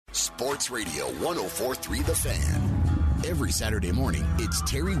Sports Radio 104.3 The Fan. Every Saturday morning, it's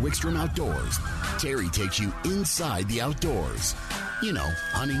Terry Wickstrom Outdoors. Terry takes you inside the outdoors. You know,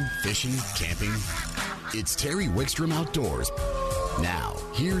 hunting, fishing, camping. It's Terry Wickstrom Outdoors. Now,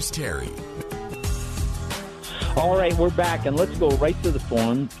 here's Terry. All right, we're back, and let's go right to the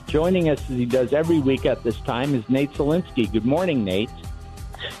phone. Joining us, as he does every week at this time, is Nate Zielinski. Good morning, Nate.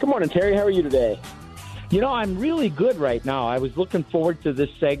 Good morning, Terry. How are you today? You know, I'm really good right now. I was looking forward to this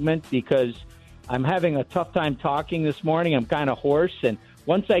segment because I'm having a tough time talking this morning. I'm kind of hoarse, and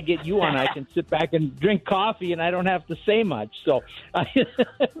once I get you on, I can sit back and drink coffee, and I don't have to say much. So, I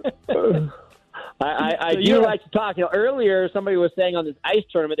do like to talk. You know, earlier somebody was saying on this ice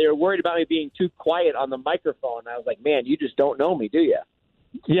tournament they were worried about me being too quiet on the microphone. I was like, man, you just don't know me, do you?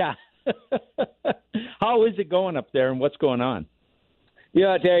 Yeah. How is it going up there, and what's going on?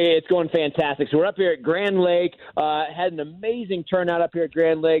 Yeah, Terry, it's going fantastic. So we're up here at Grand Lake. Had an amazing turnout up here at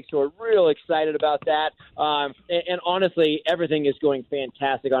Grand Lake, so we're real excited about that. And honestly, everything is going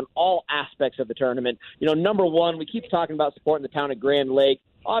fantastic on all aspects of the tournament. You know, number one, we keep talking about supporting the town of Grand Lake.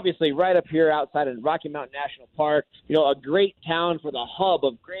 Obviously, right up here outside of Rocky Mountain National Park, you know, a great town for the hub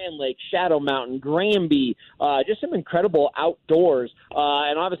of Grand Lake, Shadow Mountain, Granby, just some incredible outdoors.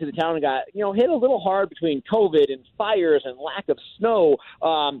 And obviously the town got, you know, hit a little hard between COVID and fires and lack of snow.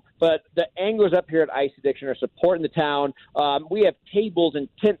 But the anglers up here at Ice Addiction are supporting the town. We have tables and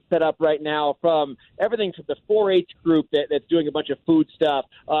tents set up right now from everything from the 4-H group that's doing a bunch of food stuff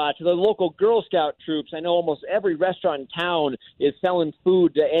to the local Girl Scout troops. I know almost every restaurant in town is selling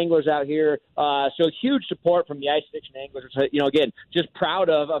food to anglers out here. So huge support from the Ice Addiction anglers. You know, again, just proud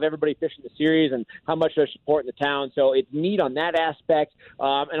of everybody fishing the series and how much they're supporting the town. So it's neat on that aspect.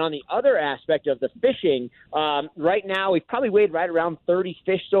 And on the other aspect of the fishing, right now we've probably weighed right around 30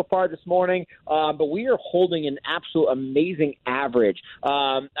 fish so far this morning, but we are holding an absolute amazing average.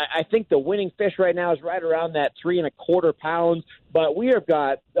 I think the winning fish right now is right around that 3.25 pounds, but we have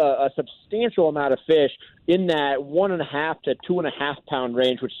got a substantial amount of fish in that 1.5 to 2.5 pound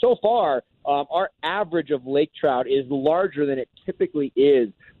range, which so far our average of lake trout is larger than it typically is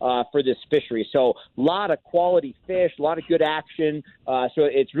for this fishery. So a lot of quality fish, a lot of good action. So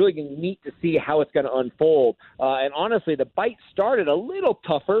it's really neat to see how it's going to unfold. And honestly, the bite started a little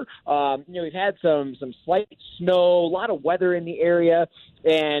tougher. You know, we've had some slight snow, a lot of weather in the area,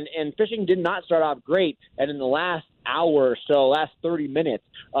 and fishing did not start off great. And in the last hour or so, last 30 minutes,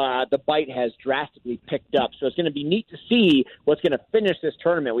 the bite has drastically picked up. So it's going to be neat to see what's going to finish this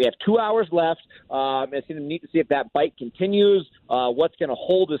tournament. We have 2 hours left. It's going to be neat to see if that bite continues, what's going to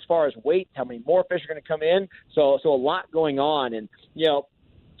hold as far as weight, how many more fish are going to come in. So a lot going on. And, you know,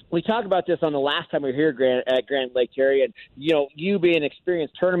 we talked about this on the last time we were here at Grand Lake, Terry, and, you know, you being an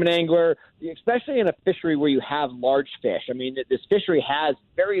experienced tournament angler, especially in a fishery where you have large fish. I mean, this fishery has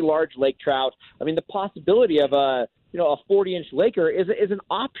very large lake trout. I mean, the possibility of a 40-inch laker is an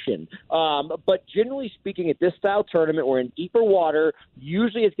option. But generally speaking, at this style tournament, we're in deeper water.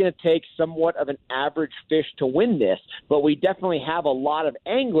 Usually it's going to take somewhat of an average fish to win this, but we definitely have a lot of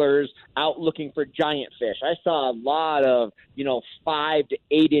anglers out looking for giant fish. I saw a lot of, 5 to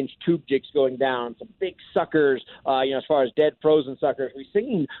 8-inch tube jigs going down, some big suckers, as far as dead frozen suckers. We've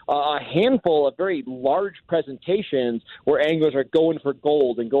seen a handful of very large presentations where anglers are going for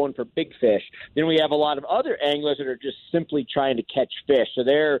gold and going for big fish. Then we have a lot of other anglers that are just simply trying to catch fish. So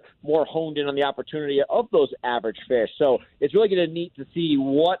they're more honed in on the opportunity of those average fish. So it's really going to be neat to see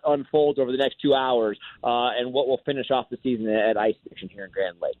what unfolds over the next 2 hours and what will finish off the season at Ice Addiction here in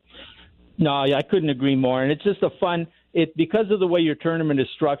Grand Lake. No, I couldn't agree more. And it's just because of the way your tournament is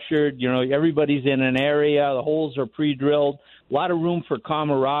structured, everybody's in an area, the holes are pre-drilled, a lot of room for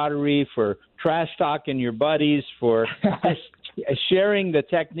camaraderie, for trash talking your buddies, for just sharing the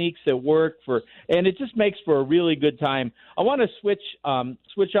techniques that work, and it just makes for a really good time. I want to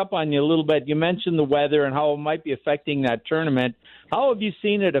switch up on you a little bit. You mentioned the weather and how it might be affecting that tournament. How have you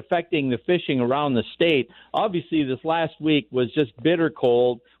seen it affecting the fishing around the state? Obviously, this last week was just bitter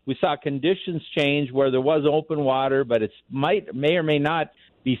cold. We saw conditions change where there was open water, but it may or may not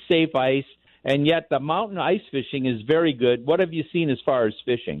be safe ice, and yet the mountain ice fishing is very good. What have you seen as far as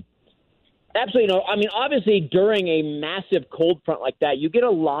fishing? Absolutely. I mean, obviously, during a massive cold front like that, you get a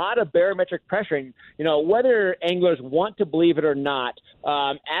lot of barometric pressure. And, whether anglers want to believe it or not,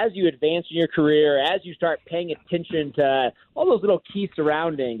 as you advance in your career, as you start paying attention to all those little key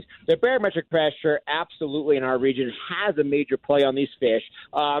surroundings, the barometric pressure absolutely in our region has a major play on these fish.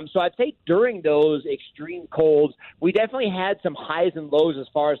 So I'd say during those extreme colds, we definitely had some highs and lows as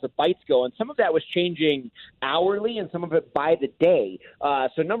far as the bites go. And some of that was changing hourly and some of it by the day.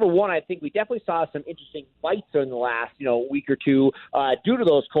 So number one, I think we definitely definitely saw some interesting bites in the last, week or two due to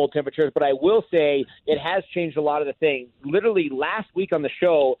those cold temperatures. But I will say it has changed a lot of the things. Literally last week on the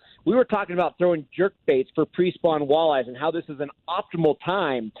show, we were talking about throwing jerk baits for pre-spawn walleyes and how this is an optimal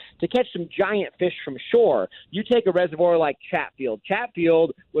time to catch some giant fish from shore. You take a reservoir like Chatfield.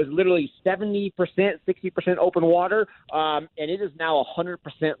 Chatfield was literally 70%, 60% open water, and it is now 100%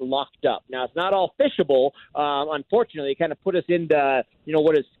 locked up. Now, it's not all fishable. Unfortunately, it kind of put us into,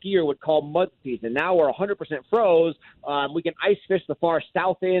 what a skier would call mud season. Now we're 100% froze. We can ice fish the far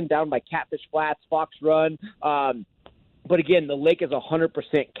south end down by Catfish Flats, Fox Run. But again, the lake is 100%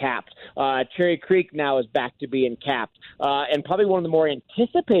 capped. Cherry Creek now is back to being capped. And probably one of the more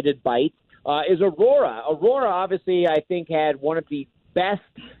anticipated bites is Aurora. Aurora, obviously, I think had one of the best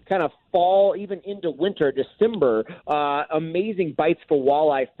kind of fall, even into winter, December, amazing bites for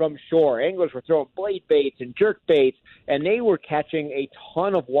walleye from shore. Anglers were throwing blade baits and jerk baits, and they were catching a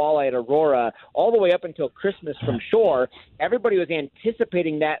ton of walleye at Aurora all the way up until Christmas from shore. Everybody was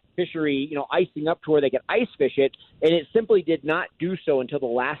anticipating that fishery, icing up to where they could ice fish it, and it simply did not do so until the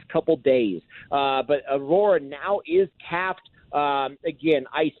last couple days. But Aurora now is capped. Again,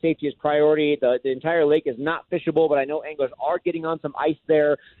 ice safety is priority. The entire lake is not fishable, but I know anglers are getting on some ice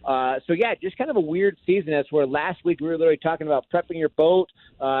there. So, yeah, just kind of a weird season. That's where last week we were literally talking about prepping your boat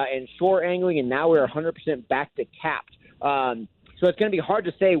and shore angling, and now we're 100% back to capped. So it's going to be hard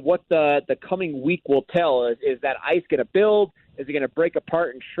to say what the coming week will tell. Is that ice going to build? Is it going to break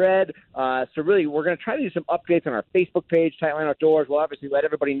apart and shred? So really, we're going to try to do some updates on our Facebook page, Tightline Outdoors. We'll obviously let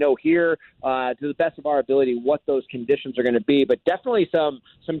everybody know here to the best of our ability what those conditions are going to be. But definitely some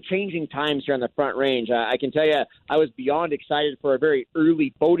changing times here on the Front Range. I can tell you I was beyond excited for a very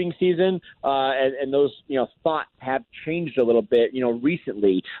early boating season, and those thoughts have changed a little bit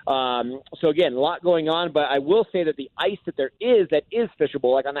recently. So again, a lot going on. But I will say that the ice that is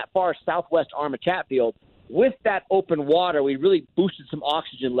fishable, like on that far southwest arm of Chatfield, with that open water, we really boosted some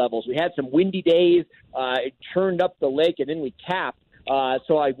oxygen levels. We had some windy days. It churned up the lake, and then we capped.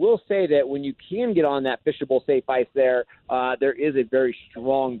 So I will say that when you can get on that fishable safe ice there is a very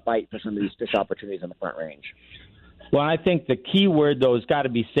strong bite for some of these fish opportunities on the Front Range. Well, I think the key word, though, has got to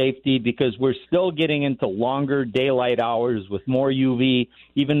be safety, because we're still getting into longer daylight hours with more UV,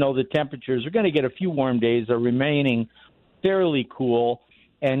 even though the temperatures are going to get a few warm days, are remaining fairly cool.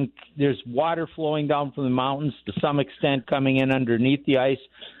 And there's water flowing down from the mountains to some extent coming in underneath the ice.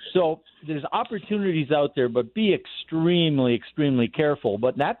 So there's opportunities out there, but be extremely, extremely careful.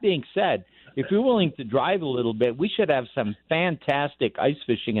 But that being said, if you're willing to drive a little bit, we should have some fantastic ice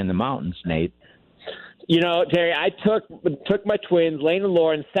fishing in the mountains, Nate. Terry, I took my twins, Lane and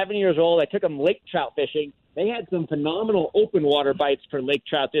Lauren, 7 years old. I took them lake trout fishing. They had some phenomenal open water bites for lake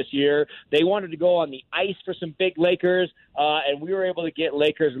trout this year. They wanted to go on the ice for some big lakers, and we were able to get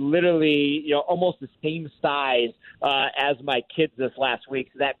lakers literally, almost the same size as my kids this last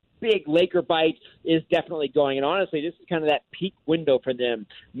week. So that big laker bite is definitely going. And honestly, this is kind of that peak window for them.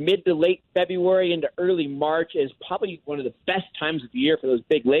 Mid to late February into early March is probably one of the best times of the year for those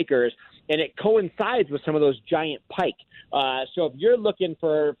big lakers. And it coincides with some of those giant pike. So if you're looking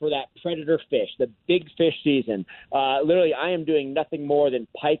for that predator fish, the big fish season, literally I am doing nothing more than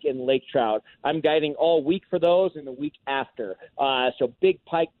pike and lake trout. I'm guiding all week for those and the week after. So big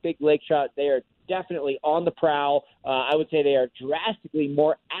pike, big lake trout, they are definitely on the prowl. I would say they are drastically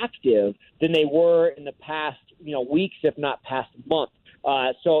more active than they were in the past, weeks, if not past month.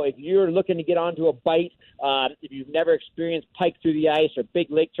 So if you're looking to get onto a bite, if you've never experienced pike through the ice or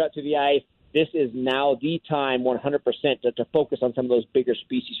big lake trout through the ice, this is now the time 100% to focus on some of those bigger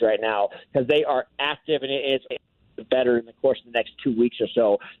species right now, because they are active, and it's better in the course of the next 2 weeks or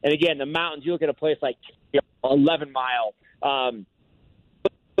so. And again, the mountains, you look at a place like 11 Mile.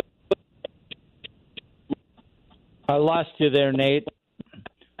 I lost you there, Nate.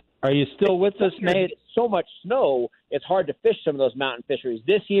 Are you still with us, Nate? So much snow, it's hard to fish some of those mountain fisheries.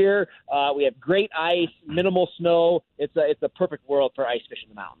 This year, we have great ice, minimal snow. It's a perfect world for ice fishing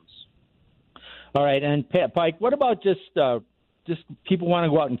the mountains. All right, and Pike, what about just people want to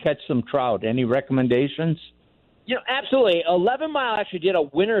go out and catch some trout? Any recommendations? Absolutely. 11 Mile actually did a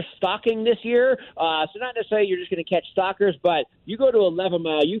winter stocking this year. So not necessarily you're just going to catch stockers, but you go to 11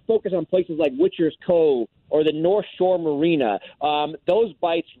 Mile, you focus on places like Witcher's Cove or the North Shore Marina. Those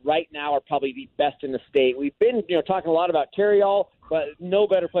bites right now are probably the best in the state. We've been talking a lot about Tarryall, but no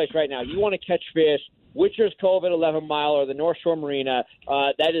better place right now. You want to catch fish, Witcher's Cove at 11 Mile or the North Shore Marina.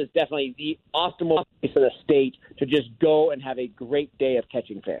 That is definitely the optimal place in the state to just go and have a great day of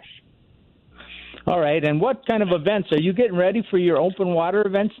catching fish. All right, and what kind of events? Are you getting ready for your open water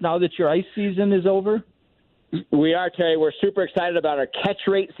events now that your ice season is over? We are, Terry. We're super excited about our Catch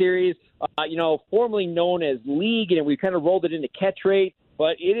Rate series, formerly known as League, and we kind of rolled it into Catch Rate.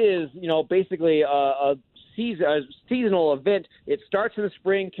 But it is, basically a seasonal event. It starts in the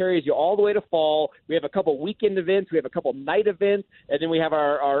spring, carries you all the way to fall. We have a couple weekend events. We have a couple night events. And then we have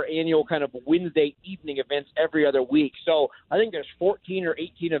our annual kind of Wednesday evening events every other week. So I think there's 14 or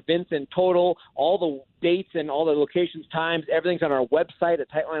 18 events in total. All the dates and all the locations, times, everything's on our website at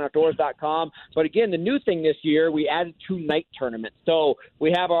TightlineOutdoors.com. But again, the new thing this year, we added 2 night tournaments. So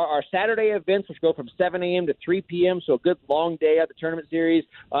we have our Saturday events, which go from 7 a.m. to 3 p.m., so a good long day of the tournament series.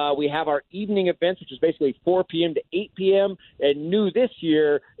 We have our evening events, which is basically 4 p.m. to 8 p.m. And new this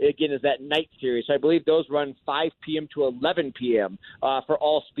year, again, is that night series. So I believe those run 5 p.m. to 11 p.m. For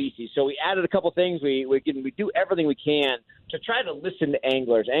all species. So we added a couple things. We do everything we can to try to listen to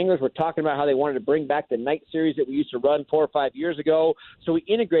anglers. Anglers were talking about how they wanted to bring back the night series that we used to run 4 or 5 years ago. So we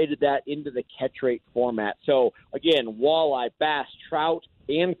integrated that into the Catch Rate format. So again, walleye, bass, trout,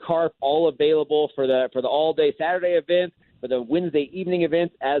 and carp all available for the all-day Saturday events, for the Wednesday evening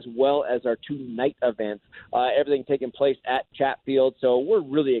events, as well as our 2 night events. Everything taking place at Chatfield. So we're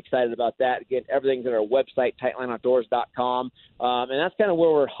really excited about that. Again, everything's at our website, TightlineOutdoors.com. And that's kind of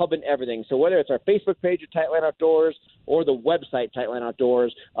where we're hubbing everything. So whether it's our Facebook page at Tightline Outdoors or the website, Tightline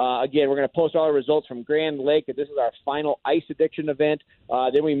Outdoors, again, we're going to post all the results from Grand Lake. This is our final ice addiction event.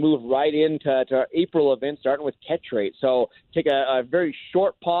 Then we move right into our April event, starting with Catch Rate. So take a very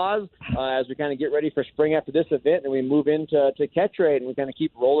short pause as we kind of get ready for spring after this event, and we move into Catch Rate, and we kind of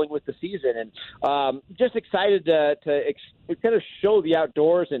keep rolling with the season. And just excited to kind of show the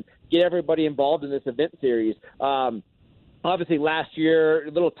outdoors and get everybody involved in this event series. Obviously, last year, a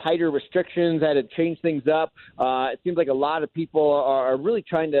little tighter restrictions had to change things up. It seems like a lot of people are really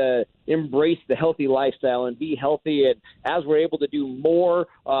trying to embrace the healthy lifestyle and be healthy. And as we're able to do more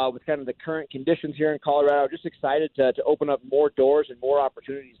with kind of the current conditions here in Colorado, just excited to open up more doors and more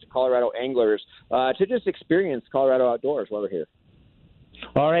opportunities to Colorado anglers to just experience Colorado outdoors while we're here.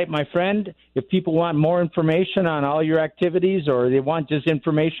 All right, my friend, if people want more information on all your activities, or they want just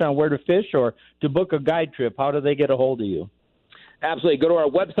information on where to fish or to book a guide trip, how do they get a hold of you? Absolutely. Go to our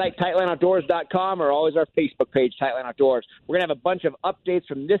website, TightlineOutdoors.com, or always our Facebook page, Tightline Outdoors. We're going to have a bunch of updates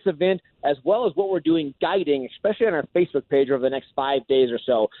from this event, as well as what we're doing guiding, especially on our Facebook page over the next 5 days or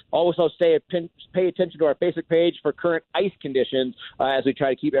so. Also pay attention to our Facebook page for current ice conditions as we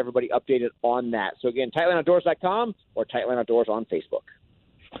try to keep everybody updated on that. So, again, TightlineOutdoors.com or Tightline Outdoors on Facebook.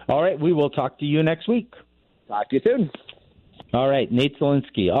 All right, we will talk to you next week. Talk to you soon. All right, Nate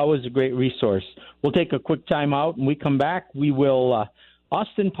Zielinski, always a great resource. We'll take a quick time out, and we come back. We will,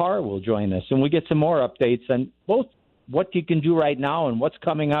 Austin Parr will join us, and we get some more updates on both what you can do right now and what's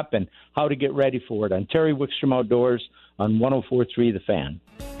coming up and how to get ready for it on Terry Wickstrom Outdoors on 104.3 The Fan.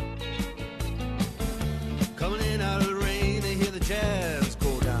 Coming in out of the rain, they hear the jazz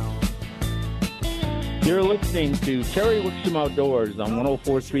go down. You're listening to Terry Wickstrom Outdoors on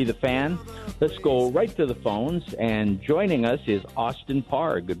 104.3 The Fan. Let's go right to the phones, and joining us is Austin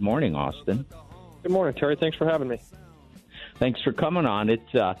Parr. Good morning, Austin. Good morning, Terry. Thanks for having me. Thanks for coming on.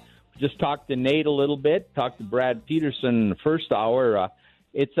 It's just talked to Nate a little bit, talked to Brad Peterson in the first hour.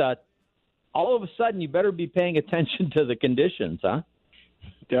 It's all of a sudden you better be paying attention to the conditions, huh?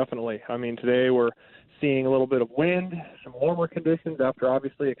 Definitely. I mean, today we're seeing a little bit of wind, some warmer conditions after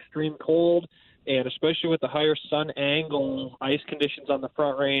obviously extreme cold. And especially with the higher sun angle, ice conditions on the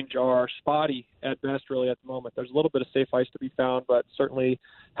Front Range are spotty at best really at the moment. There's a little bit of safe ice to be found, but certainly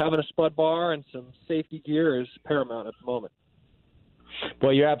having a spud bar and some safety gear is paramount at the moment.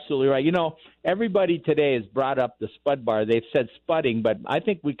 Well, you're absolutely right. You know, everybody today has brought up the spud bar. They've said spudding, but I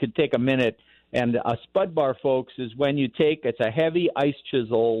think we could take a minute. And a spud bar, folks, is when you take, it's a heavy ice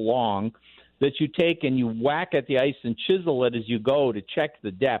chisel long that you take and you whack at the ice and chisel it as you go to check the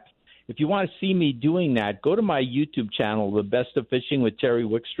depth. If you want to see me doing that, go to my YouTube channel, The Best of Fishing with Terry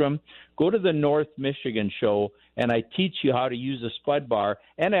Wickstrom. Go to the North Michigan show, and I teach you how to use a spud bar,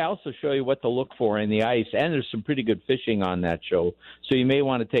 and I also show you what to look for in the ice, and there's some pretty good fishing on that show, so you may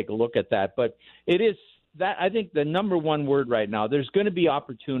want to take a look at that. But it is that, I think, the number one word right now. There's going to be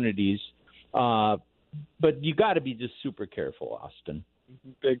opportunities, but you got to be just super careful, Austin.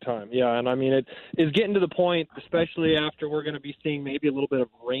 Big time, yeah. And I mean, it is getting to the point, especially after we're going to be seeing maybe a little bit of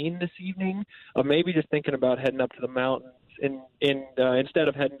rain this evening, of maybe just thinking about heading up to the mountains instead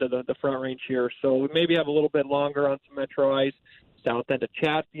of heading to the Front Range here. So we maybe have a little bit longer on some metro ice, South end of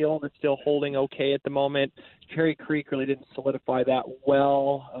Chatfield is still holding okay at the moment. Cherry Creek really didn't solidify that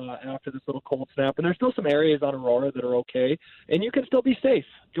well after this little cold snap. And there's still some areas on Aurora that are okay. And you can still be safe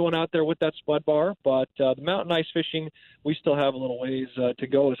going out there with that spud bar. But the mountain ice fishing, we still have a little ways to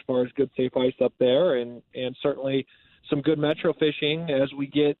go as far as good, safe ice up there. And certainly some good metro fishing as we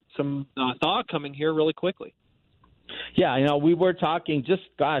get some thaw coming here really quickly. Yeah, we were talking just,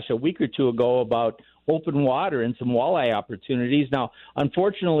 a week or two ago about open water and some walleye opportunities. Now,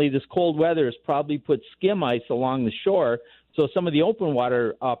 unfortunately, this cold weather has probably put skim ice along the shore, so some of the open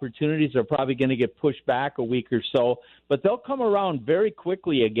water opportunities are probably going to get pushed back a week or so, but they'll come around very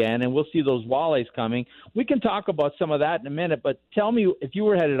quickly again, and we'll see those walleyes coming. We can talk about some of that in a minute, but tell me, if you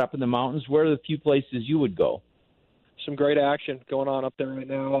were headed up in the mountains, where are the few places you would go? Some great action going on up there right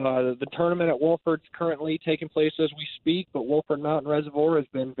now. The tournament at Wolford's currently taking place as we speak, but Wolford Mountain Reservoir has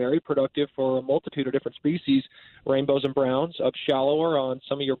been very productive for a multitude of different species, rainbows and browns. Up shallower on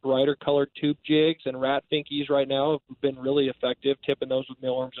some of your brighter colored tube jigs and rat finkies right now have been really effective, tipping those with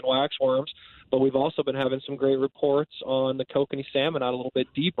mealworms and waxworms. But we've also been having some great reports on the kokanee salmon out a little bit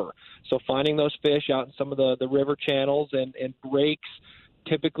deeper. So finding those fish out in some of the river channels and breaks.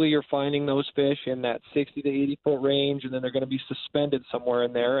 Typically, you're finding those fish in that 60 to 80-foot range, and then they're going to be suspended somewhere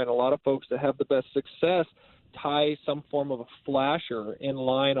in there. And a lot of folks that have the best success tie some form of a flasher in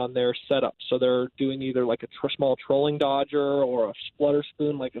line on their setup. So they're doing either like a small trolling dodger or a splutter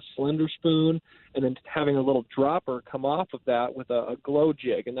spoon, like a slender spoon, and then having a little dropper come off of that with a glow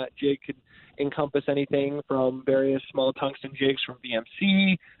jig. And that jig could encompass anything from various small tungsten jigs from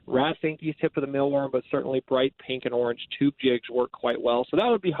VMC, rat finkies, tip of the mealworm, but certainly bright pink and orange tube jigs work quite well. So that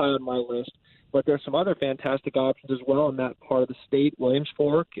would be high on my list. But there's some other fantastic options as well in that part of the state. Williams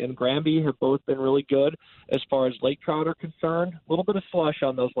Fork and Granby have both been really good as far as lake trout are concerned. A little bit of slush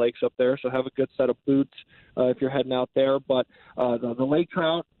on those lakes up there, so have a good set of boots if you're heading out there. But the lake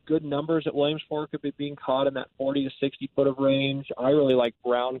trout, good numbers at Williams Fork have been being caught in that 40 to 60 foot of range. I really like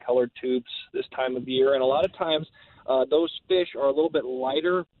brown-colored tubes this time of year, and a lot of times those fish are a little bit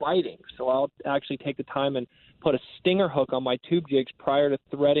lighter biting. So I'll actually take the time and put a stinger hook on my tube jigs prior to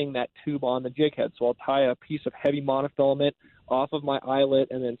threading that tube on the jig head. So I'll tie a piece of heavy monofilament off of my eyelet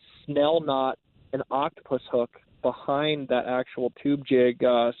and then snell knot an octopus hook behind that actual tube jig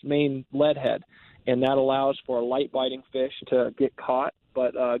main lead head. And that allows for a light biting fish to get caught,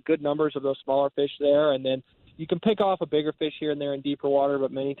 but good numbers of those smaller fish there. And then you can pick off a bigger fish here and there in deeper water,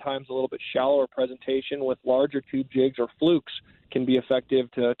 but many times a little bit shallower presentation with larger tube jigs or flukes can be effective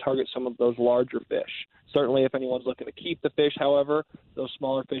to target some of those larger fish. Certainly, if anyone's looking to keep the fish, however, those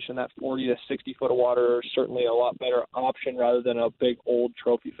smaller fish in that 40 to 60 foot of water are certainly a lot better option rather than a big old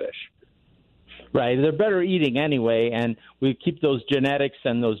trophy fish. Right. They're better eating anyway, and we keep those genetics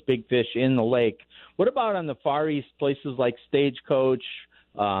and those big fish in the lake. What about on the Far East, places like Stagecoach,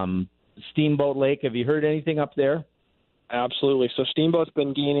 Steamboat Lake? Have you heard anything up there? Absolutely. So Steamboat's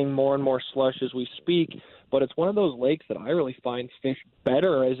been gaining more and more slush as we speak, but it's one of those lakes that I really find fish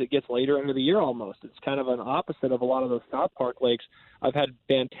better as it gets later into the year almost. It's kind of an opposite of a lot of those South Park lakes. I've had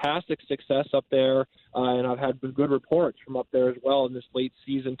fantastic success up there, and I've had good reports from up there as well in this late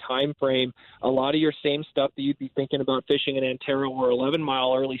season time frame. A lot of your same stuff that you'd be thinking about fishing in Antero or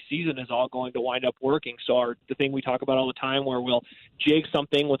 11-mile early season is all going to wind up working. So the thing we talk about all the time where we'll jig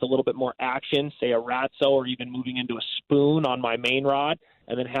something with a little bit more action, say a ratso or even moving into a spoon on my main rod,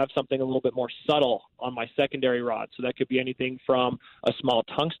 and then have something a little bit more subtle on my secondary rod. So that could be anything from a small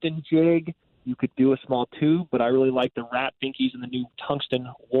tungsten jig. You could do a small tube, but I really like the rat finkies and the new tungsten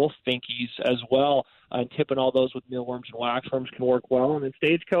wolf finkies as well. And tipping all those with mealworms and waxworms can work well. And then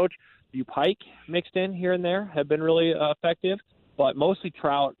Stagecoach, few pike mixed in here and there have been really effective, but mostly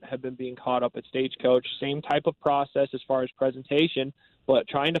trout have been being caught up at Stagecoach. Same type of process as far as presentation, but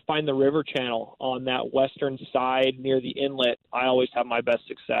trying to find the river channel on that western side near the inlet, I always have my best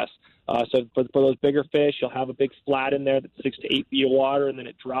success. So for those bigger fish, you'll have a big flat in there that's 6 to 8 feet of water, and then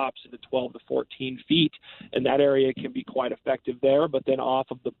it drops into 12 to 14 feet, and that area can be quite effective there. But then off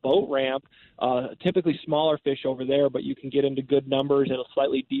of the boat ramp, typically smaller fish over there, but you can get into good numbers in a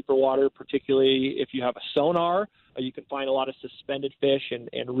slightly deeper water, particularly if you have a sonar. You can find a lot of suspended fish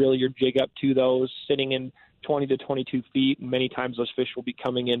and reel your jig up to those sitting in 20 to 22 feet, and many times those fish will be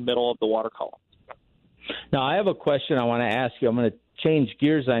coming in middle of the water column. Now, I have a question I want to ask you. I'm going to change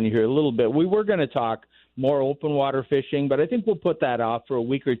gears on you here a little bit. We were going to talk more open water fishing, but I think we'll put that off for a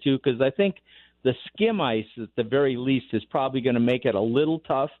week or two because I think the skim ice, at the very least, is probably going to make it a little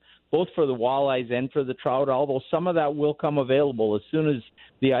tough, both for the walleyes and for the trout, although some of that will come available as soon as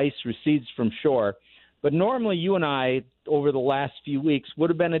the ice recedes from shore. But normally you and I, over the last few weeks, would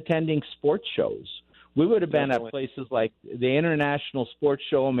have been attending sports shows We would have been Definitely. at places like the International Sports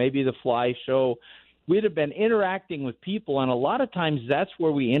Show, maybe the Fly Show. We'd have been interacting with people, and a lot of times that's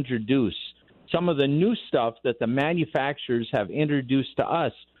where we introduce some of the new stuff that the manufacturers have introduced to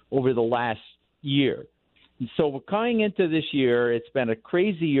us over the last year. And so we're coming into this year. It's been a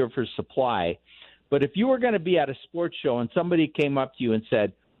crazy year for supply. But if you were going to be at a sports show and somebody came up to you and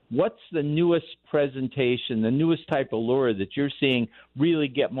said, what's the newest presentation, the newest type of lure that you're seeing really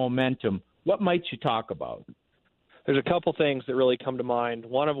get momentum, what might you talk about? There's a couple things that really come to mind,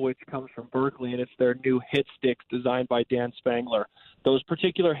 one of which comes from Berkley, and it's their new hit sticks designed by Dan Spangler. Those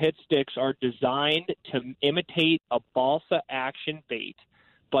particular hit sticks are designed to imitate a balsa action bait,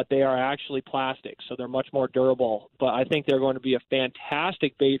 but they are actually plastic, so they're much more durable. But I think they're going to be a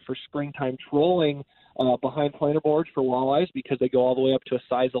fantastic bait for springtime trolling behind planer boards for walleyes, because they go all the way up to a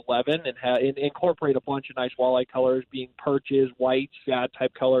size 11 and incorporate a bunch of nice walleye colors, being perches, whites,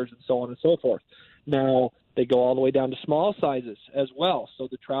 shad-type colors, and so on and so forth. Now, they go all the way down to small sizes as well. So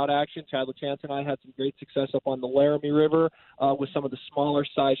the trout action, Chad LaChance and I had some great success up on the Laramie River with some of the smaller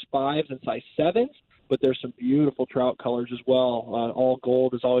size 5s and size 7s. But there's some beautiful trout colors as well. All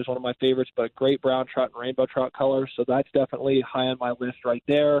gold is always one of my favorites, but great brown trout and rainbow trout colors. So that's definitely high on my list right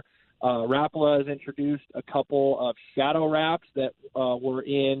there. Rapala has introduced a couple of shadow wraps that were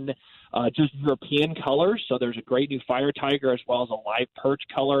in just European colors. So there's a great new Fire Tiger as well as a live perch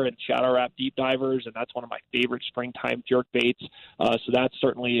color and shadow wrap deep divers, and that's one of my favorite springtime jerk baits. So that's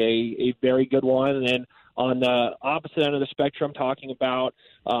certainly a very good one. And then on the opposite end of the spectrum, talking about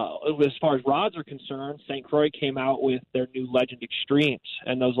as far as rods are concerned, St. Croix came out with their new Legend Extremes.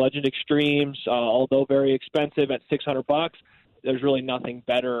 And those Legend Extremes, although very expensive at $600, there's really nothing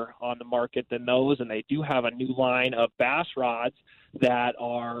better on the market than those. And they do have a new line of bass rods that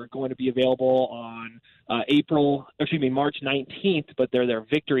are going to be available on March 19th, but they're their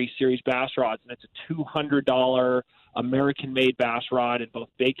Victory Series bass rods. And it's a $200 American-made bass rod in both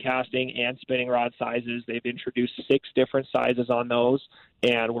bait casting and spinning rod sizes. They've introduced 6 different sizes on those,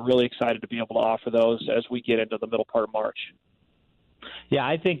 and we're really excited to be able to offer those as we get into the middle part of March. Yeah,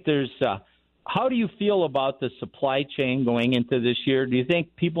 I think there's how do you feel about the supply chain going into this year? Do you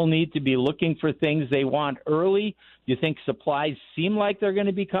think people need to be looking for things they want early? Do you think supplies seem like they're going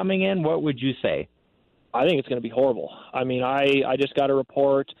to be coming in? What would you say? I think it's going to be horrible. I mean, I just got a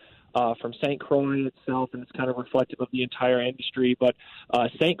report from St. Croix itself, and it's kind of reflective of the entire industry. But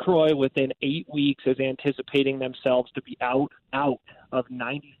St. Croix, within 8 weeks, is anticipating themselves to be out of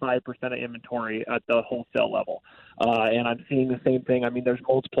 95% of inventory at the wholesale level. And I'm seeing the same thing. I mean, there's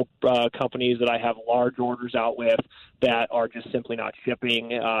multiple companies that I have large orders out with that are just simply not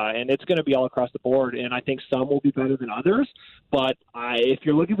shipping, and it's going to be all across the board. And I think some will be better than others. But if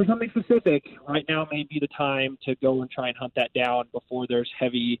you're looking for something specific, right now may be the time to go and try and hunt that down before there's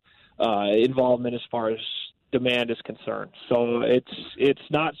heavy involvement as far as demand is concerned. So it's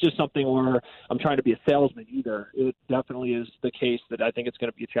not just something where I'm trying to be a salesman either. It definitely is the case that I think it's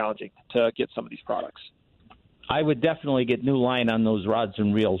going to be challenging to get some of these products. I would definitely get new line on those rods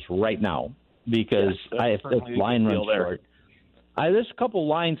and reels right now because if the line runs short. There's a couple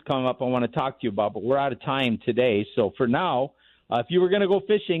lines coming up I want to talk to you about, but we're out of time today. So for now, if you were going to go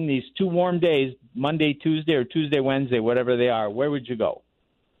fishing these 2 warm days, Monday, Tuesday, or Tuesday, Wednesday, whatever they are, where would you go?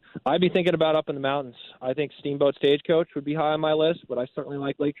 I'd be thinking about up in the mountains. I think Steamboat Stagecoach would be high on my list, but I certainly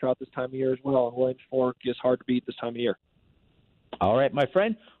like lake trout this time of year as well, and Williams Fork is hard to beat this time of year. All right, my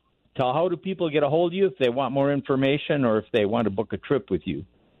friend. How do people get a hold of you if they want more information or if they want to book a trip with you?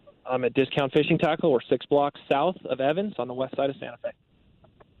 I'm at Discount Fishing Tackle. We're 6 blocks south of Evans on the west side of Santa Fe.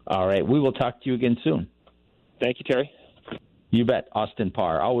 All right. We will talk to you again soon. Thank you, Terry. You bet. Austin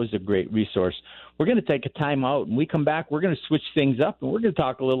Parr, always a great resource. We're going to take a time out. When we come back, we're going to switch things up, and we're going to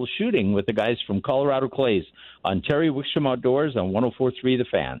talk a little shooting with the guys from Colorado Clays on Terry Wickstrom Outdoors on 104.3 The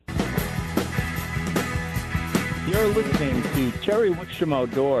Fan. You're listening to Terry Wickstrom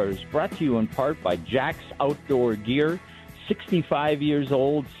Outdoors, brought to you in part by Jack's Outdoor Gear. 65 years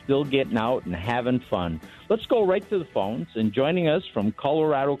old, still getting out and having fun. Let's go right to the phones. And joining us from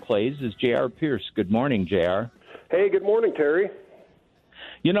Colorado Clays is J.R. Pierce. Good morning, J.R. Hey, good morning, Terry.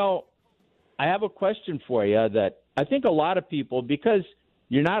 You know, I have a question for you that I think a lot of people, because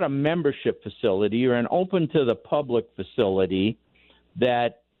you're not a membership facility, you're an open-to-the-public facility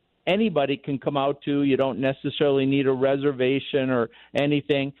that anybody can come out to. You don't necessarily need a reservation or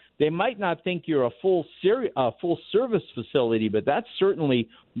anything. They might not think you're a full-service facility, but that certainly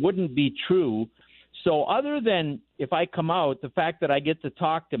wouldn't be true. So other than if I come out, the fact that I get to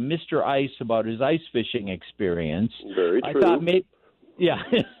talk to Mr. Ice about his ice fishing experience, very true. I thought maybe, I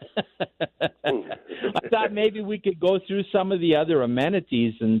thought maybe we could go through some of the other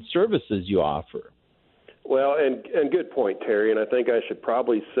amenities and services you offer. Well, and good point, Terry, and I think I should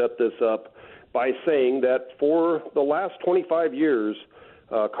probably set this up by saying that for the last 25 years,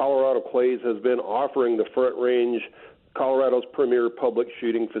 Colorado Clays has been offering the Front Range Colorado's premier public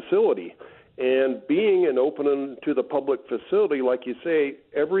shooting facility. And being an open to the public facility, like you say,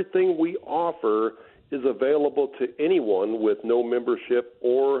 everything we offer is available to anyone with no membership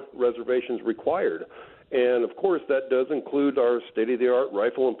or reservations required. And, of course, that does include our state-of-the-art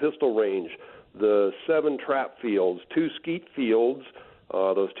rifle and pistol range, the 7 trap fields, 2 skeet fields,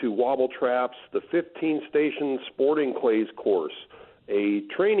 those 2 wobble traps, the 15-station sporting clays course, a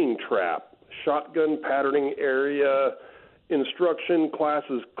training trap, shotgun patterning area, instruction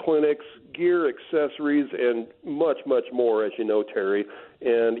classes, clinics, gear, accessories, and much, much more, as you know, Terry.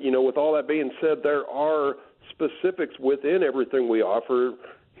 And, you know, with all that being said, there are specifics within everything we offer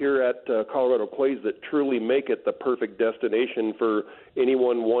here at Colorado Clays that truly make it the perfect destination for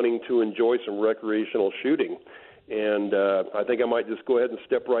anyone wanting to enjoy some recreational shooting. And I think I might just go ahead and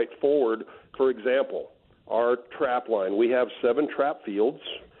step right forward. For example, our trap line, we have 7 trap fields.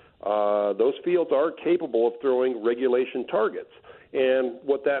 Those fields are capable of throwing regulation targets. And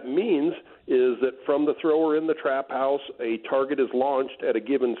what that means is that from the thrower in the trap house, a target is launched at a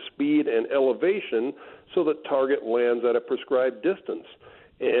given speed and elevation so that target lands at a prescribed distance.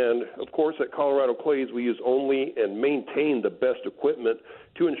 And, of course, at Colorado Clays, we use only and maintain the best equipment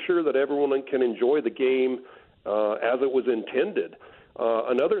to ensure that everyone can enjoy the game as it was intended.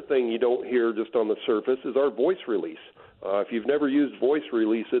 Another thing you don't hear just on the surface is our voice release. If you've never used voice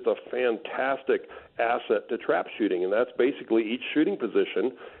release, it's a fantastic asset to trap shooting, and that's basically each shooting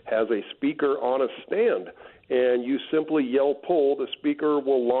position has a speaker on a stand, and you simply yell pull, the speaker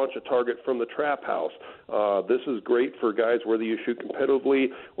will launch a target from the trap house. This is great for guys whether you shoot competitively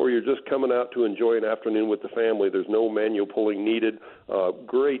or you're just coming out to enjoy an afternoon with the family. There's no manual pulling needed.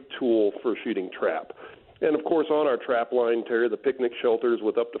 Great tool for shooting trap. And, of course, on our trap line, Terry, the picnic shelters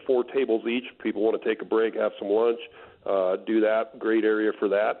with up to 4 tables each. People want to take a break, have some lunch, do that. Great area for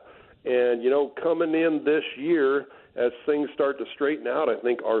that. And, you know, coming in this year, as things start to straighten out, I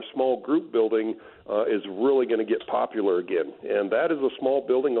think our small group building is really going to get popular again. And that is a small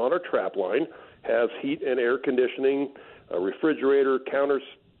building on our trap line, has heat and air conditioning, a refrigerator, counter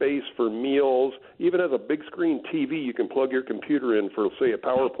space for meals, even has a big screen TV you can plug your computer in for, say, a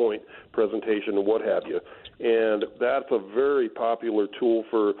PowerPoint presentation and what have you. And that's a very popular tool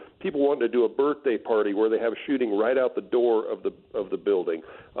for people wanting to do a birthday party where they have shooting right out the door of the building.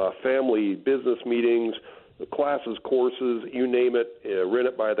 Family, business meetings, classes, courses, you name it, rent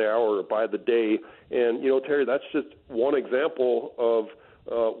it by the hour or by the day. And, you know, Terry, that's just one example of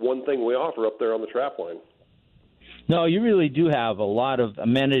one thing we offer up there on the trap line. No, you really do have a lot of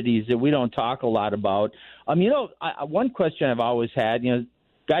amenities that we don't talk a lot about. You know, one question I've always had, you know,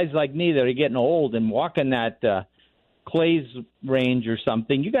 guys like me that are getting old and walking that Clays range or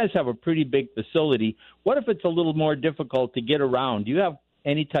something, you guys have a pretty big facility. What if it's a little more difficult to get around? Do you have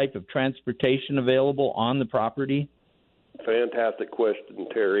any type of transportation available on the property? Fantastic question,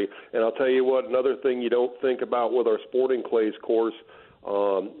 Terry. And I'll tell you what, another thing you don't think about with our Sporting Clays course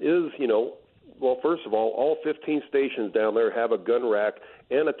is, you know, well, first of all 15 stations down there have a gun rack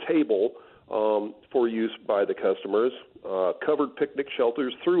and a table for use by the customers, covered picnic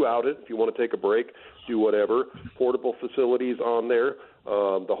shelters throughout it if you want to take a break, do whatever, portable facilities on there.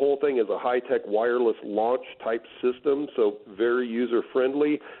 The whole thing is a high-tech wireless launch type system, so very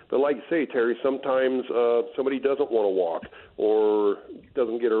user-friendly. But like you say, Terry, sometimes somebody doesn't want to walk or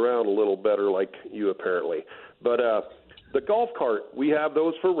doesn't get around a little better like you apparently. But the golf cart, we have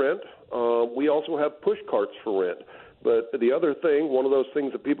those for rent. We also have push carts for rent. But the other thing, one of those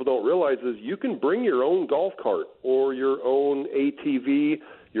things that people don't realize is you can bring your own golf cart or your own ATV,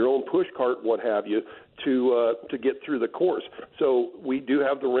 your own push cart, what have you, to get through the course. So we do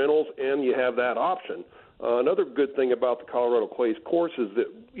have the rentals, and you have that option. Another good thing about the Colorado Clays course is that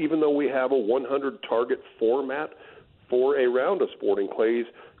even though we have a 100-target format for a round of Sporting Clays,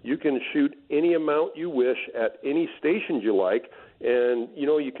 you can shoot any amount you wish at any stations you like, and, you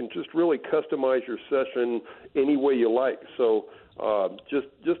know, you can just really customize your session any way you like. So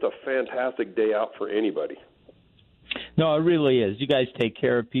just a fantastic day out for anybody. No, it really is. You guys take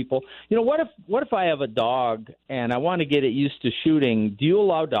care of people. You know, what if I have a dog and I want to get it used to shooting? Do you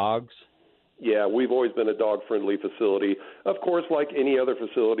allow dogs? Yeah, we've always been a dog-friendly facility. Of course, like any other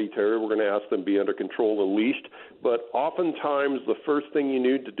facility, Terry, we're going to ask them to be under control and leashed. But oftentimes the first thing you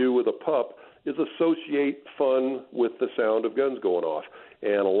need to do with a pup is associate fun with the sound of guns going off.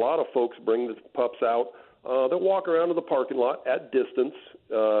 And a lot of folks bring the pups out they'll walk around to the parking lot at distance,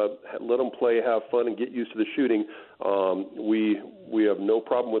 let them play, have fun, and get used to the shooting. We have no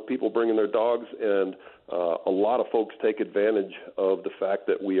problem with people bringing their dogs, and a lot of folks take advantage of the fact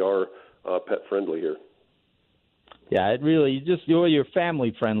that we are pet friendly here. Yeah, it really, you're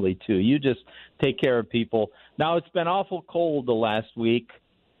family friendly too. You just take care of people. Now, it's been awful cold the last week.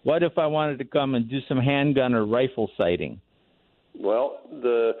 What if I wanted to come and do some handgun or rifle sighting? Well,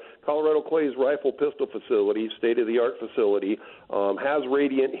 the Colorado Clays Rifle Pistol Facility, state-of-the-art facility, has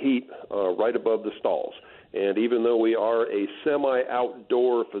radiant heat right above the stalls. And even though we are a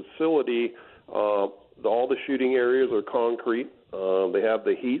semi-outdoor facility, all the shooting areas are concrete. They have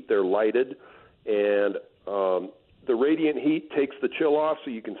the heat. They're lighted. And the radiant heat takes the chill off,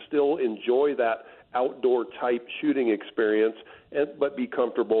 so you can still enjoy that outdoor-type shooting experience, but be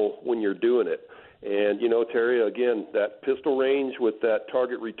comfortable when you're doing it. And, Terry, again, that pistol range with that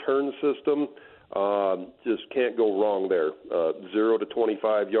target return system just can't go wrong there. 0 to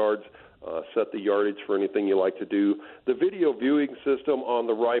 25 yards, set the yardage for anything you like to do. The video viewing system on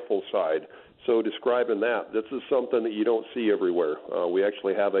the rifle side, so describing that, this is something that you don't see everywhere. We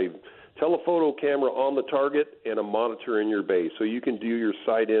actually have a telephoto camera on the target and a monitor in your bay, so you can do your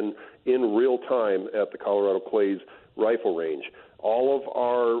sight in real time at the Colorado Clays rifle range. All of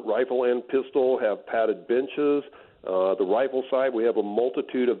our rifle and pistol have padded benches. The rifle side, we have a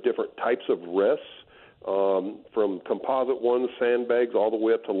multitude of different types of rests, from composite ones, sandbags, all the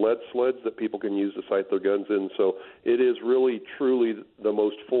way up to lead sleds that people can use to sight their guns in. So it is really, truly the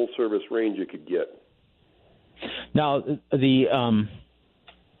most full-service range you could get. Now,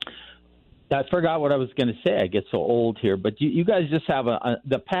 I forgot what I was going to say. I get so old here. But you guys just have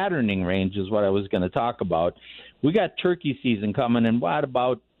the patterning range is what I was going to talk about. We got turkey season coming in about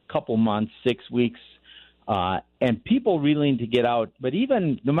a couple months, 6 weeks, and people really need to get out. But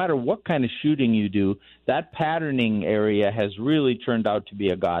even no matter what kind of shooting you do, that patterning area has really turned out to be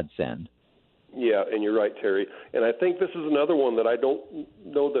a godsend. Yeah, and you're right, Terry. And I think this is another one that I don't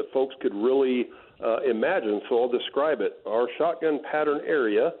know that folks could really imagine, so I'll describe it. Our shotgun pattern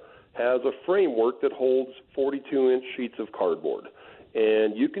area has a framework that holds 42-inch sheets of cardboard.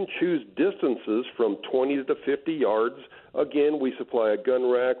 And you can choose distances from 20 to 50 yards. Again, we supply a gun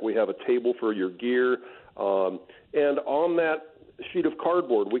rack. We have a table for your gear. And on that sheet of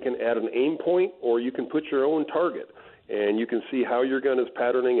cardboard, we can add an aim point, or you can put your own target. And you can see how your gun is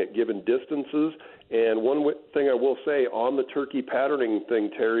patterning at given distances. And one thing I will say on the turkey patterning thing,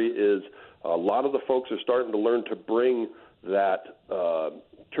 Terry, is a lot of the folks are starting to learn to bring that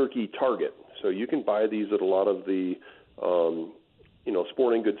turkey target. So you can buy these at a lot of the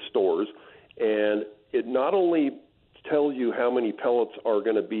sporting goods stores, and it not only tells you how many pellets are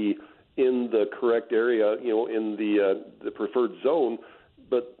going to be in the correct area, in the preferred zone,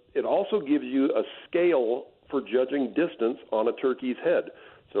 but it also gives you a scale for judging distance on a turkey's head.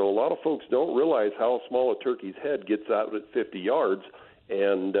 So a lot of folks don't realize how small a turkey's head gets out at 50 yards,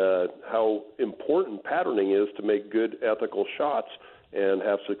 and how important patterning is to make good ethical shots and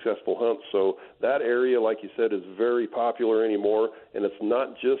have successful hunts. So that area, like you said, is very popular anymore, and it's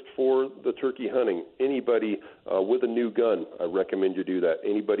not just for the turkey hunting. Anybody with a new gun, I recommend you do that.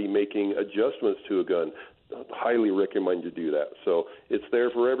 Anybody making adjustments to a gun, I highly recommend you do that. So it's there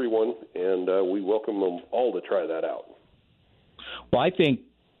for everyone, and we welcome them all to try that out. Well, I think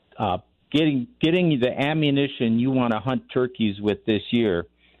getting the ammunition you want to hunt turkeys with this year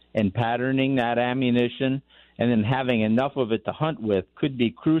and patterning that ammunition and then having enough of it to hunt with could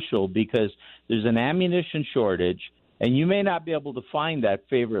be crucial, because there's an ammunition shortage, and you may not be able to find that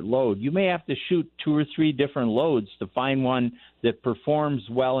favorite load. You may have to shoot 2 or 3 different loads to find one that performs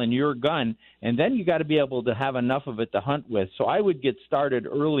well in your gun, and then you got to be able to have enough of it to hunt with. So I would get started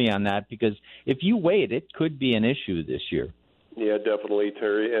early on that, because if you wait, it could be an issue this year. Yeah, definitely,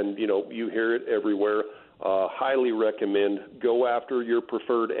 Terry, and you hear it everywhere. Highly recommend go after your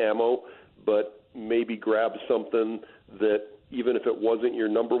preferred ammo, but maybe grab something that, even if it wasn't your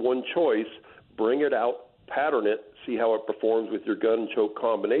number one choice, bring it out, pattern it, see how it performs with your gun and choke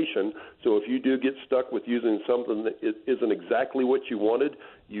combination. So if you do get stuck with using something that isn't exactly what you wanted,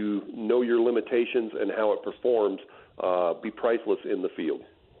 you know your limitations and how it performs, be priceless in the field.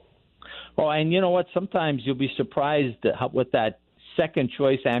 Well, and you know what? Sometimes you'll be surprised at what that second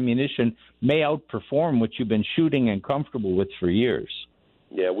choice ammunition may outperform what you've been shooting and comfortable with for years.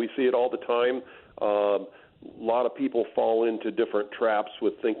 Yeah, we see it all the time. A lot of people fall into different traps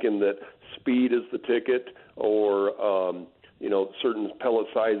with thinking that speed is the ticket, or certain pellet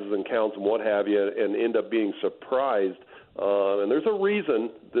sizes and counts and what have you, and end up being surprised. And there's a reason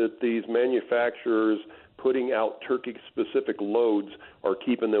that these manufacturers putting out turkey-specific loads are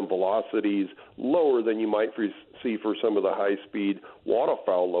keeping them velocities lower than you might see for some of the high-speed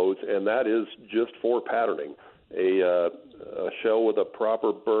waterfowl loads, and that is just for patterning. A shell with a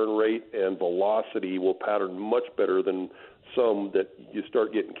proper burn rate and velocity will pattern much better than some that you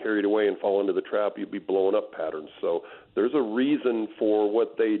start getting carried away and fall into the trap, you'll be blowing up patterns. So there's a reason for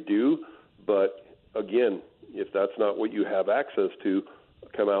what they do, but again, if that's not what you have access to,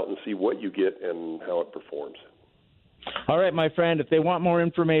 come out and see what you get and how it performs. All right, my friend, if they want more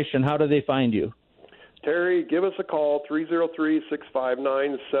information, how do they find you? Terry, give us a call,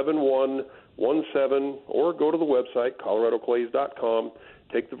 303-659-7117, or go to the website, coloradoclays.com.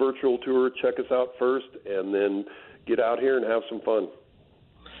 Take the virtual tour, check us out first, and then get out here and have some fun.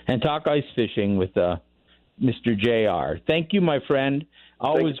 And talk ice fishing with Mr. JR. Thank you, my friend.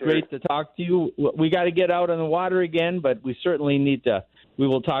 Always great to talk to you. We got to get out on the water again, but we certainly need to. We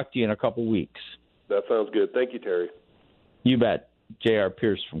will talk to you in a couple weeks. That sounds good. Thank you, Terry. You bet. J.R.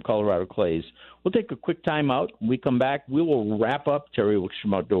 Pierce from Colorado Clays. We'll take a quick time out. When we come back, we will wrap up Terry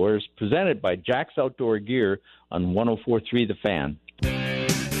Wickstrom Outdoors, presented by Jack's Outdoor Gear on 104.3 The Fan.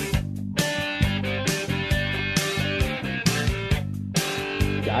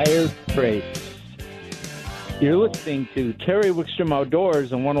 Dire Straits. You're listening to Terry Wickstrom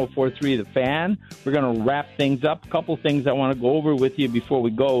Outdoors on 104.3 The Fan. We're going to wrap things up. A couple things I want to go over with you before we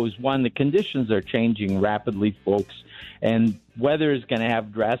go is, one, the conditions are changing rapidly, folks, and weather is going to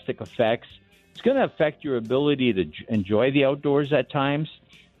have drastic effects. It's going to affect your ability to enjoy the outdoors at times,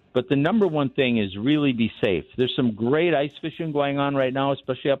 but the number one thing is really be safe. There's some great ice fishing going on right now,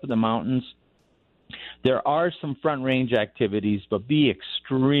 especially up in the mountains. There are some front range activities, but be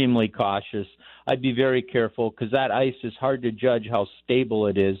extremely cautious. I'd be very careful because that ice is hard to judge how stable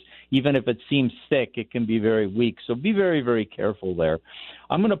it is. Even if it seems thick, it can be very weak. So be very, very careful there.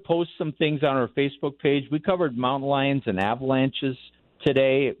 I'm going to post some things on our Facebook page. We covered mountain lions and avalanches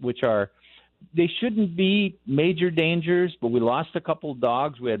today, which are, they shouldn't be major dangers, but we lost a couple of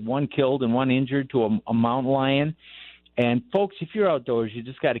dogs. We had one killed and one injured to a mountain lion. And, folks, if you're outdoors, you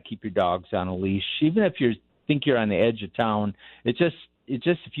just got to keep your dogs on a leash. Even if you think you're on the edge of town, it's just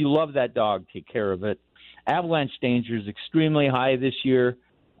if you love that dog, take care of it. Avalanche danger is extremely high this year.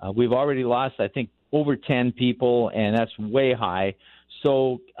 We've already lost, I think, over 10 people, and that's way high.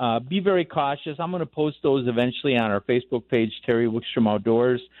 So be very cautious. I'm going to post those eventually on our Facebook page, Terry Wickstrom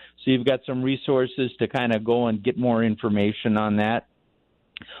Outdoors. So you've got some resources to kind of go and get more information on that.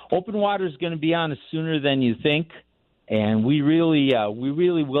 Open water is going to be on sooner than you think. And we really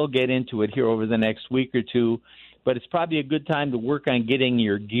will get into it here over the next week or two, but it's probably a good time to work on getting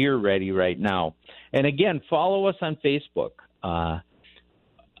your gear ready right now. And again, follow us on Facebook. A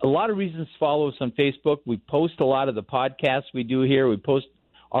lot of reasons to follow us on Facebook. We post a lot of the podcasts we do here. We post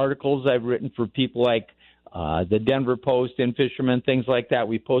articles I've written for people like the Denver Post, In Fisherman, things like that.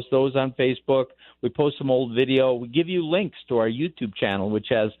 We post those on Facebook. We post some old video. We give you links to our YouTube channel, which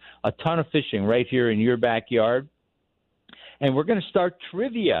has a ton of fishing right here in your backyard. And we're going to start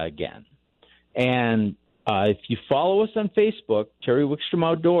trivia again. And if you follow us on Facebook, Terry Wickstrom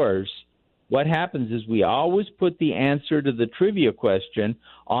Outdoors, what happens is we always put the answer to the trivia question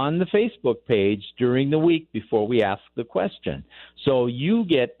on the Facebook page during the week before we ask the question. So you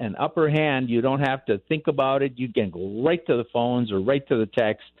get an upper hand. You don't have to think about it. You can go right to the phones or right to the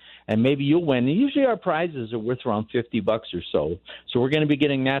text, and maybe you'll win. And usually our prizes are worth around $50 or so. So we're going to be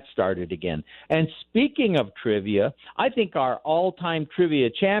getting that started again. And speaking of trivia, I think our all-time trivia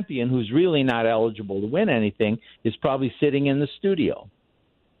champion, who's really not eligible to win anything, is probably sitting in the studio.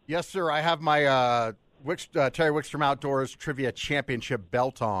 Yes, sir. I have my Terry Wickstrom Outdoors Trivia Championship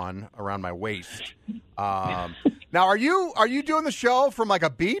belt on around my waist. Now, are you doing the show from like a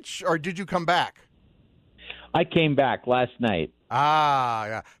beach, or did you come back? I came back last night.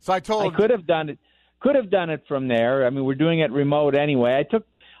 Yeah. So I could have done it from there. I mean, we're doing it remote anyway.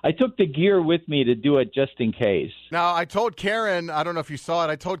 I took the gear with me to do it just in case. Now, I told Karen, I don't know if you saw it.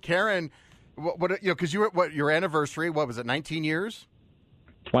 I told Karen, because you were your anniversary. What was it? 19 years.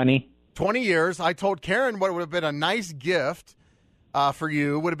 20 years. I told Karen what would have been a nice gift for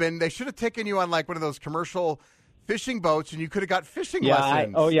you would have been, they should have taken you on like one of those commercial fishing boats, and you could have got fishing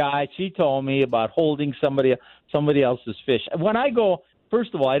lessons. She told me about holding somebody else's fish. When I go,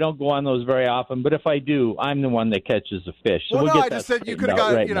 first of all, I don't go on those very often, but if I do, I'm the one that catches the fish. So I just said you could have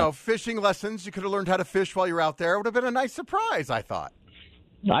got fishing lessons. You could have learned how to fish while you're out there. It would have been a nice surprise, I thought.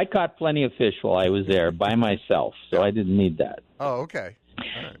 I caught plenty of fish while I was there by myself, so I didn't need that. Oh, okay.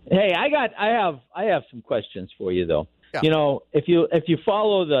 Right. Hey, I have some questions for you though. Yeah. You know, if you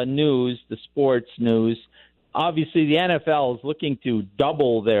follow the news, the sports news, obviously the NFL is looking to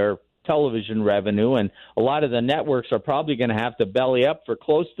double their television revenue, and a lot of the networks are probably going to have to belly up for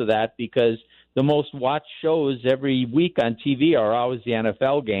close to that because the most watched shows every week on TV are always the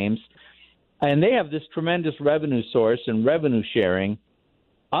NFL games. And they have this tremendous revenue source and revenue sharing.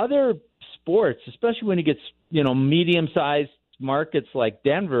 Other sports, especially when you get, medium-sized markets like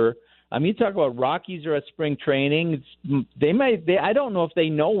Denver, I mean, you talk about Rockies are at spring training. I don't know if they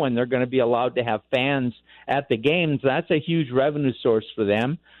know when they're going to be allowed to have fans at the games. That's a huge revenue source for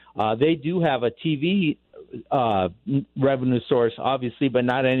them. They do have a TV revenue source, obviously, but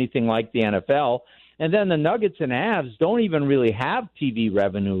not anything like the NFL. And then the Nuggets and Avs don't even really have TV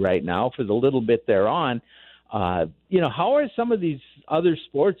revenue right now for the little bit they're on. How are some of these other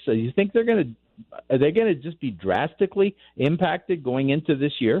sports? Do you think are they going to just be drastically impacted going into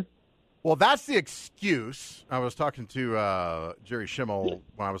this year? Well, that's the excuse. I was talking to Jerry Schimmel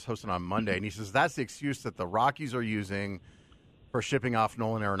when I was hosting on Monday, and he says that's the excuse that the Rockies are using for shipping off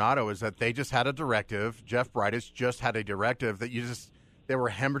Nolan Arenado is that they just had a directive. Jeff Bridis just had a directive that they were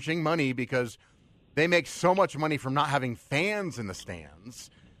hemorrhaging money because they make so much money from not having fans in the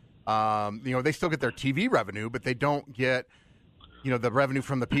stands. They still get their TV revenue, but they don't get, the revenue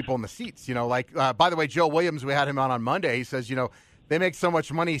from the people in the seats. By the way, Joe Williams, we had him on Monday. He says, they make so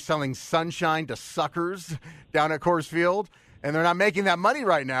much money selling sunshine to suckers down at Coors Field, and they're not making that money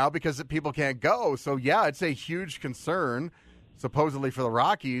right now because people can't go. So, yeah, it's a huge concern, supposedly, for the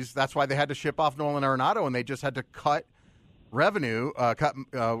Rockies. That's why they had to ship off Nolan Arenado, and they just had to cut revenue,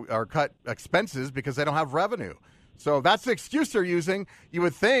 cut expenses because they don't have revenue. So that's the excuse they're using. You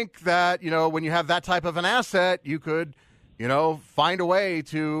would think that, when you have that type of an asset, you could, find a way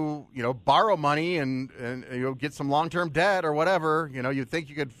to, borrow money and get some long-term debt or whatever. You'd think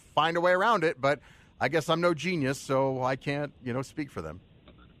you could find a way around it, but I guess I'm no genius, so I can't, speak for them.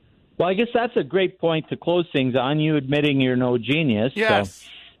 Well, I guess that's a great point to close things on, you admitting you're no genius. Yes.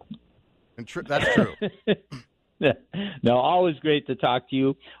 So. And that's true. No, always great to talk to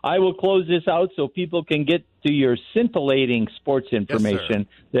you. I will close this out so people can get to your scintillating sports information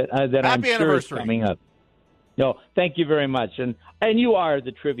that I'm sure is coming up. No, thank you very much. And you are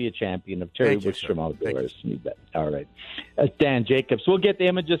the trivia champion of Terry Wickstrom Outdoors. You bet. All right. Dan Jacobs. We'll get to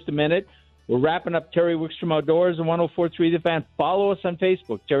him in just a minute. We're wrapping up Terry Wickstrom Outdoors and 104.3 The Fan. Follow us on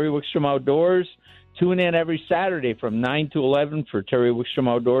Facebook, Terry Wickstrom Outdoors. Tune in every Saturday from 9 to 11 for Terry Wickstrom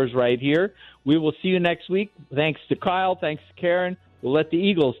Outdoors right here. We will see you next week. Thanks to Kyle. Thanks to Karen. We'll let the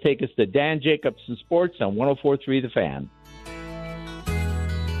Eagles take us to Dan Jacobson Sports on 104.3 The Fan.